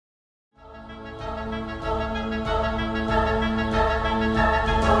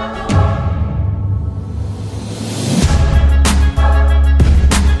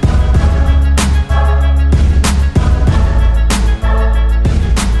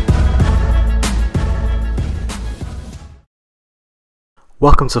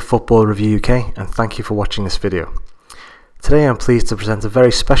Welcome to Football Review UK and thank you for watching this video. Today I'm pleased to present a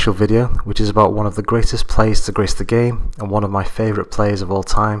very special video which is about one of the greatest players to grace the game and one of my favourite players of all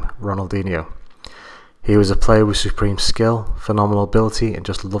time, Ronaldinho. He was a player with supreme skill, phenomenal ability and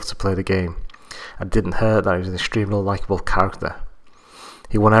just loved to play the game. It didn't hurt that he was an extremely likeable character.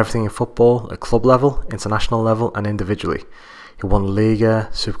 He won everything in football at club level, international level and individually. He won La Liga,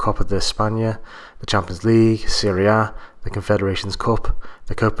 Supercopa de España, the Champions League, Serie A, the Confederations Cup,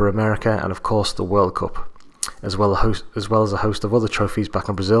 the Copa America and of course the World Cup, as well as a host of other trophies back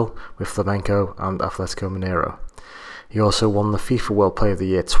in Brazil with Flamengo and Atletico Mineiro. He also won the FIFA World Player of the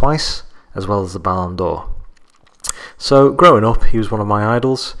Year twice, as well as the Ballon d'Or. So growing up he was one of my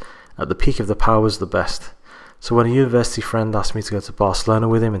idols. At the peak of the powers, the best. So when a university friend asked me to go to Barcelona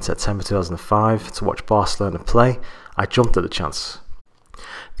with him in September 2005 to watch Barcelona play, I jumped at the chance.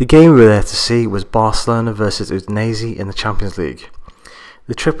 The game we were there to see was Barcelona versus Udinese in the Champions League.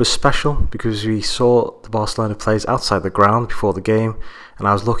 The trip was special because we saw the Barcelona players outside the ground before the game, and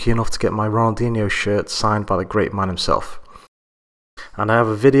I was lucky enough to get my Ronaldinho shirt signed by the great man himself. And I have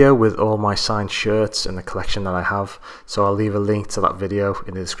a video with all my signed shirts in the collection that I have, so I'll leave a link to that video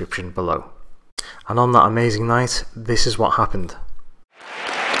in the description below. And on that amazing night, this is what happened.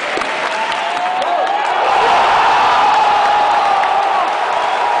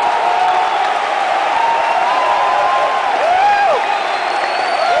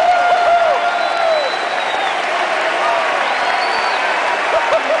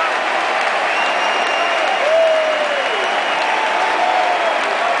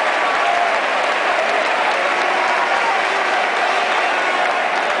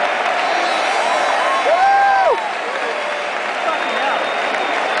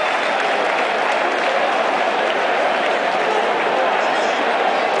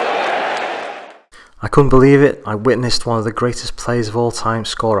 I couldn't believe it. I witnessed one of the greatest players of all time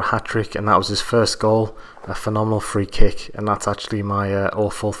score a hat-trick, and that was his first goal, a phenomenal free kick, and that's actually my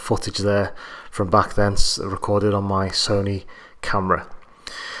awful footage there from back then, recorded on my Sony camera.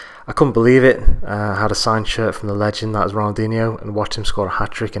 I couldn't believe it. I had a signed shirt from the legend that is Ronaldinho and watched him score a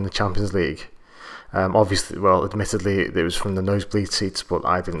hat-trick in the Champions League. Obviously, well, admittedly it was from the nosebleed seats, but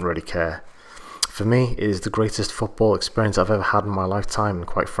I didn't really care. For me, it is the greatest football experience I've ever had in my lifetime, and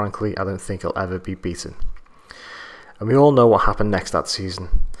quite frankly, I don't think it'll ever be beaten. And we all know what happened next that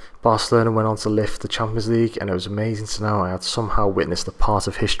season. Barcelona went on to lift the Champions League, and it was amazing to know I had somehow witnessed a part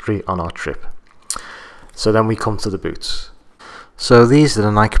of history on our trip. So then we come to the boots. So these are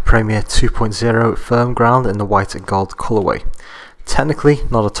the Nike Premier 2.0 firm ground in the white and gold colorway. Technically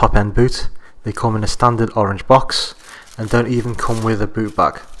not a top end boot, they come in a standard orange box and don't even come with a boot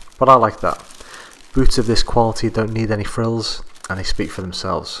bag, but I like that. Boots of this quality don't need any frills and they speak for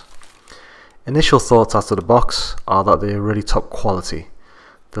themselves. Initial thoughts after the box are that they are really top quality.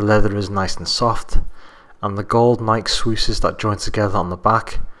 The leather is nice and soft, and the gold Nike swooses that join together on the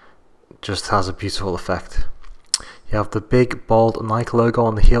back just has a beautiful effect. You have the big bold Nike logo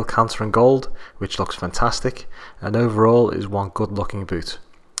on the heel canter in gold, which looks fantastic, and overall is one good looking boot.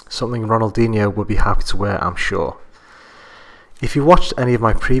 Something Ronaldinho would be happy to wear, I'm sure. If you watched any of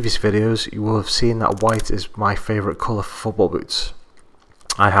my previous videos, you will have seen that white is my favourite colour for football boots.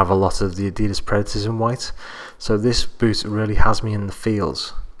 I have a lot of the Adidas Predators in white, so this boot really has me in the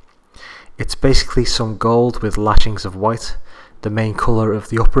feels. It's basically some gold with lashings of white. The main colour of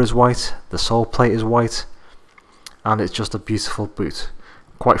the upper is white, the sole plate is white, and it's just a beautiful boot.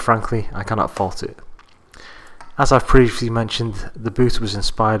 Quite frankly, I cannot fault it. As I've previously mentioned, the boot was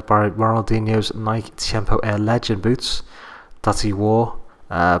inspired by Ronaldinho's Nike Tempo Air Legend boots that he wore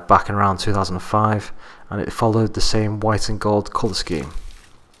back in around 2005, and it followed the same white and gold colour scheme.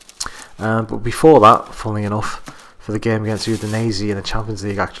 But before that, funnily enough, for the game against Udinese in the Champions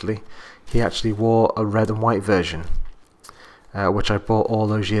League he actually wore a red and white version, which I bought all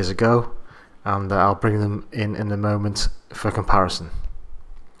those years ago, and I'll bring them in a moment for comparison.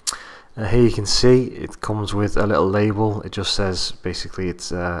 Here you can see it comes with a little label. It just says basically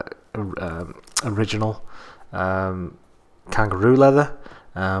it's original kangaroo leather,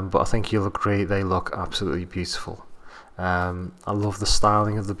 but I think you'll agree they look absolutely beautiful. I love the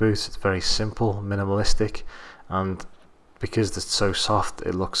styling of the boot. It's very simple, minimalistic, and because it's so soft,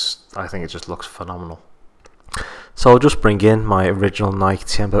 I think it just looks phenomenal. So I'll just bring in my original Nike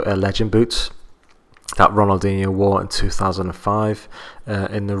Tempo Air Legend boots that Ronaldinho wore in 2005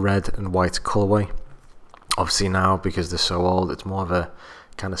 in the red and white colorway. Obviously now, because they're so old, it's more of a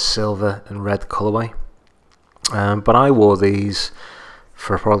kind of silver and red colorway. But I wore these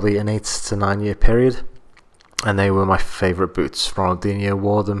for probably an 8 to 9 year period, and they were my favourite boots. Ronaldinho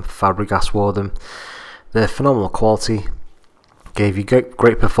wore them, Fabregas wore them. They're phenomenal quality. gave you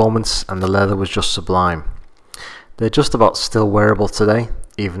great performance, and the leather was just sublime. They're just about still wearable today,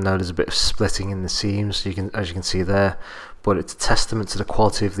 even though there's a bit of splitting in the seams, as you can see there, but it's a testament to the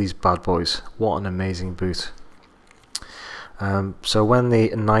quality of these bad boys. What an amazing boot. So when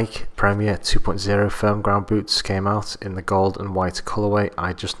the Nike Premier 2.0 firm ground boots came out in the gold and white colorway,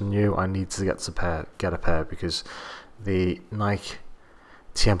 I just knew I needed to get a pair, because the Nike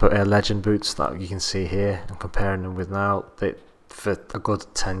Tiempo Air Legend boots that you can see here, and comparing them with now, for a good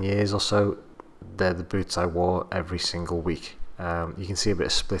 10 years or so, they're the boots I wore every single week. You can see a bit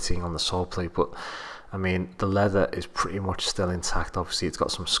of splitting on the sole plate, but I mean the leather is pretty much still intact. Obviously it's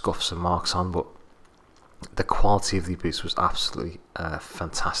got some scuffs and marks on, but the quality of the boots was absolutely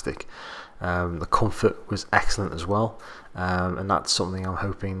fantastic. The comfort was excellent as well, and that's something I'm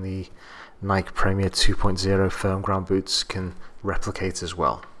hoping the Nike Premier 2.0 firm ground boots can replicate as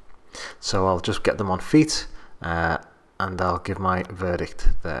well. So I'll just get them on feet and I'll give my verdict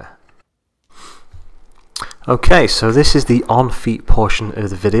there. Okay, so this is the on feet portion of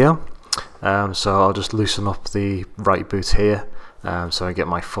the video. So I'll just loosen up the right boot here, so I get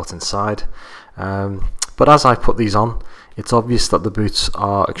my foot inside. But as I put these on, it's obvious that the boots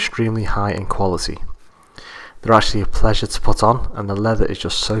are extremely high in quality. They're actually a pleasure to put on, and the leather is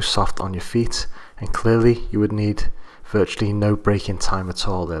just so soft on your feet, and clearly you would need virtually no break-in time at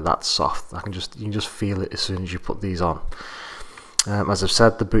all. They're that soft. You can just feel it as soon as you put these on. As I've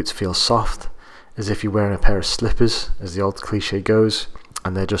said, the boots feel soft, as if you're wearing a pair of slippers, as the old cliche goes,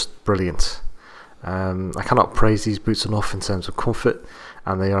 and they're just brilliant. I cannot praise these boots enough in terms of comfort,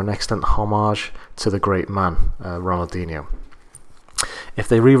 and they are an excellent homage to the great man, Ronaldinho. If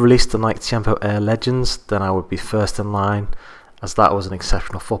they re-released the Nike Tiempo Air Legends, then I would be first in line, as that was an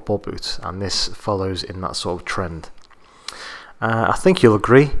exceptional football boot, and this follows in that sort of trend. I think you'll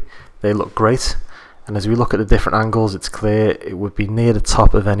agree, they look great, and as we look at the different angles, it's clear it would be near the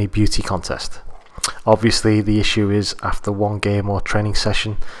top of any beauty contest. Obviously the issue is, after one game or training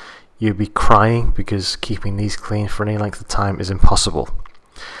session, you'd be crying, because keeping these clean for any length of time is impossible,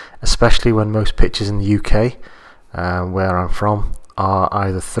 especially when most pitches in the UK, where I'm from, are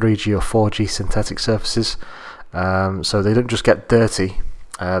either 3G or 4G synthetic surfaces, so they don't just get dirty,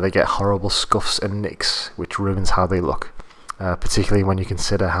 they get horrible scuffs and nicks, which ruins how they look, particularly when you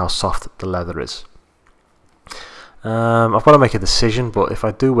consider how soft the leather is. I've got to make a decision, but if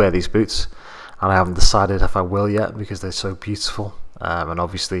I do wear these boots, and I haven't decided if I will yet, because they're so beautiful, and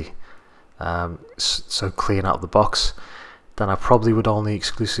obviously so clean out of the box, then I probably would only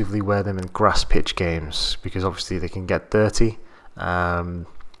exclusively wear them in grass pitch games, because obviously they can get dirty,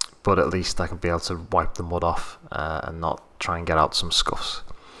 but at least I can be able to wipe the mud off and not try and get out some scuffs.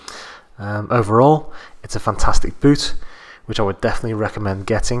 Overall, it's a fantastic boot, which I would definitely recommend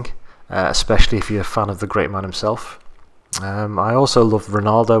getting, especially if you're a fan of the great man himself. I also loved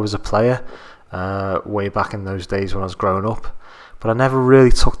Ronaldo as a player, way back in those days when I was growing up, but I never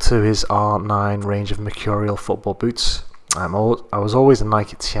really took to his R9 range of mercurial football boots. I was always a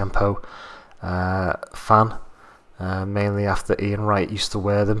Nike Tiempo fan, mainly after Ian Wright used to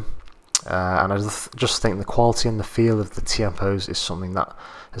wear them, and I just think the quality and the feel of the Tiempos is something that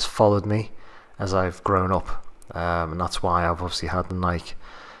has followed me as I've grown up, and that's why I've obviously had the Nike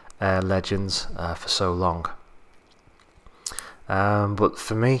Air Legends for so long. But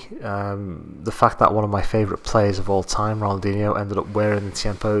for me, the fact that one of my favourite players of all time, Ronaldinho, ended up wearing the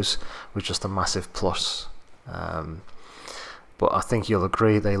Tiempos was just a massive plus. But I think you'll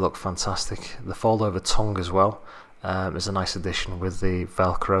agree they look fantastic. The fold over tongue as well is a nice addition with the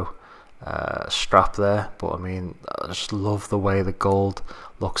Velcro strap there, but I mean, I just love the way the gold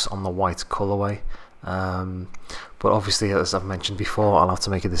looks on the white colourway. But obviously, as I've mentioned before, I'll have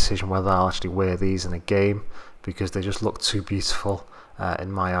to make a decision whether I'll actually wear these in a game, because they just look too beautiful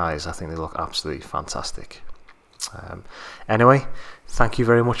in my eyes. I think they look absolutely fantastic. Anyway, thank you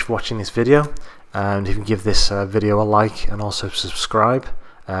very much for watching this video, and if you can give this video a like and also subscribe,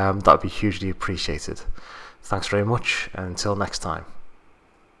 that would be hugely appreciated. Thanks very much, and until next time.